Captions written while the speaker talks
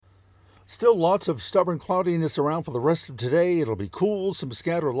Still lots of stubborn cloudiness around for the rest of today. It'll be cool, some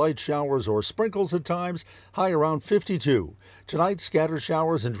scattered light showers or sprinkles at times, high around 52. Tonight, scattered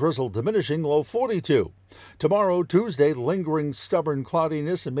showers and drizzle diminishing, low 42. Tomorrow, Tuesday, lingering stubborn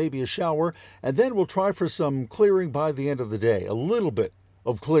cloudiness and maybe a shower, and then we'll try for some clearing by the end of the day, a little bit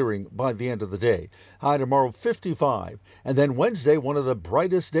of clearing by the end of the day. High tomorrow 55. And then Wednesday, one of the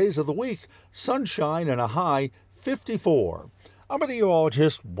brightest days of the week, sunshine and a high 54. I'm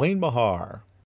meteorologist Wayne Mahar.